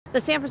The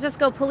San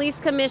Francisco Police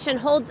Commission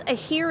holds a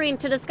hearing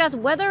to discuss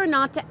whether or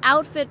not to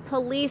outfit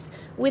police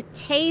with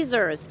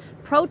tasers.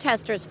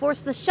 Protesters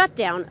forced the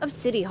shutdown of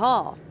City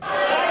Hall.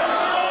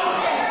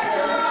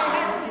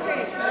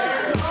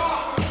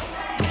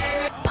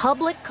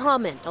 Public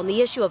comment on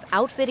the issue of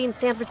outfitting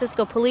San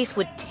Francisco police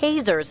with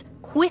tasers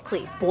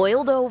quickly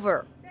boiled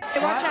over.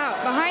 Hey, watch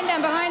out. Behind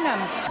them, behind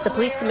them. The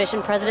Police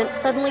Commission president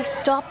suddenly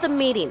stopped the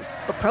meeting,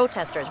 but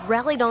protesters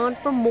rallied on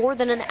for more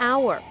than an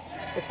hour.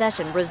 The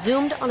session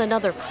resumed on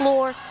another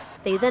floor.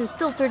 They then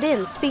filtered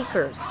in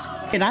speakers.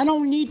 And I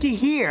don't need to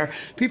hear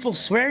people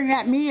swearing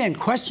at me and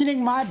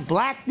questioning my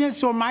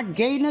blackness or my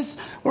gayness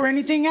or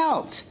anything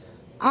else.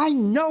 I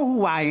know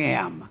who I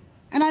am,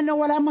 and I know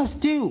what I must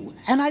do.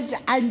 And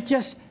I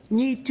just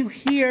need to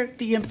hear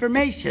the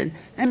information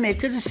and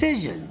make a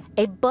decision.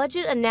 A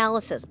budget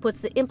analysis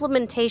puts the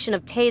implementation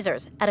of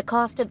tasers at a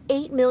cost of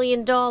 $8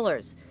 million,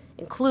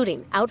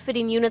 including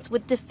outfitting units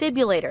with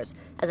defibrillators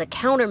as a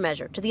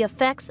countermeasure to the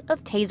effects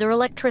of taser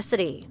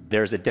electricity.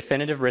 There's a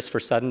definitive risk for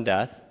sudden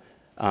death,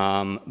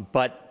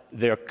 but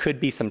there could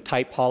be some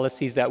tight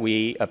policies that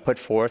we put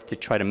forth to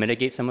try to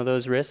mitigate some of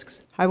those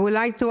risks. I would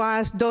like to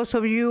ask those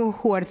of you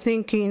who are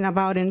thinking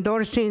about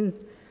endorsing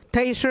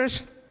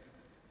tasers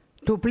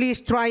to please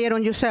try it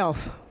on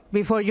yourself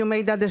before you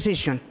make that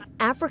decision.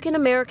 African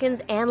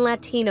Americans and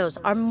Latinos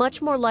are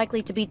much more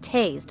likely to be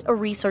tased, a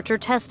researcher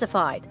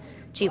testified.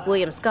 Chief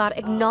William Scott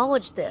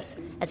acknowledged this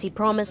as he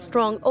promised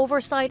strong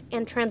oversight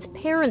and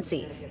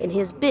transparency in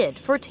his bid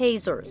for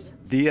tasers.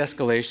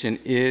 De-escalation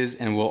is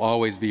and will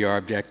always be our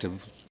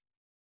objective.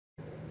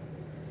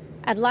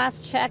 At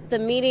last check, the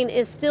meeting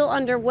is still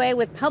underway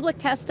with public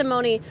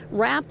testimony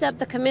wrapped up.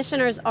 The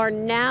commissioners are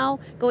now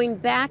going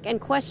back and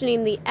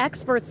questioning the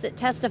experts that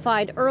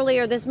testified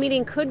earlier. This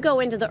meeting could go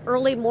into the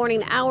early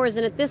morning hours,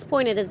 and at this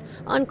point it is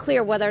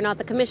unclear whether or not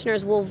the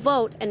commissioners will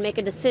vote and make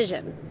a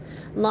decision.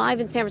 Live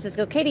in San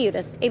Francisco, Katie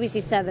Udis,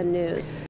 ABC 7 News.